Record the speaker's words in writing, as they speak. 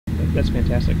That's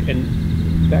fantastic.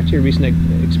 And back to your recent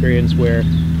experience where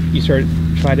you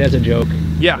tried it as a joke.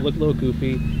 Yeah. It looked a little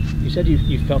goofy. You said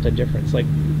you felt a difference. Like,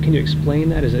 can you explain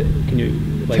that? Can you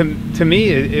like? To me,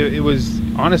 it was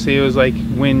honestly, it was like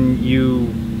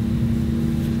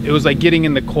it was like getting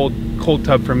in the cold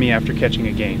tub for me after catching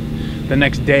a game. The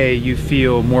next day, you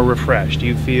feel more refreshed.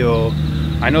 You feel,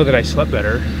 I know that I slept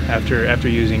better after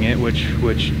using it,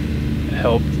 which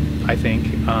helped, I think.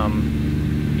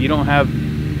 You don't have,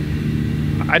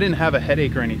 I didn't have a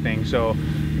headache or anything, so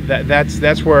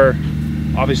that's where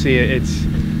obviously it's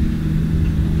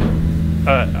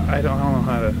I don't know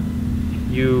how to,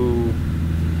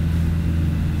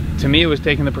 to me it was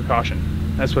taking the precaution.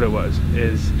 That's what it was,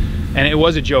 and it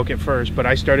was a joke at first, but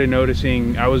I started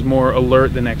noticing I was more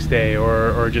alert the next day,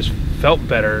 or just felt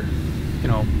better, you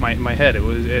know, my head,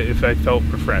 if I felt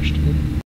refreshed.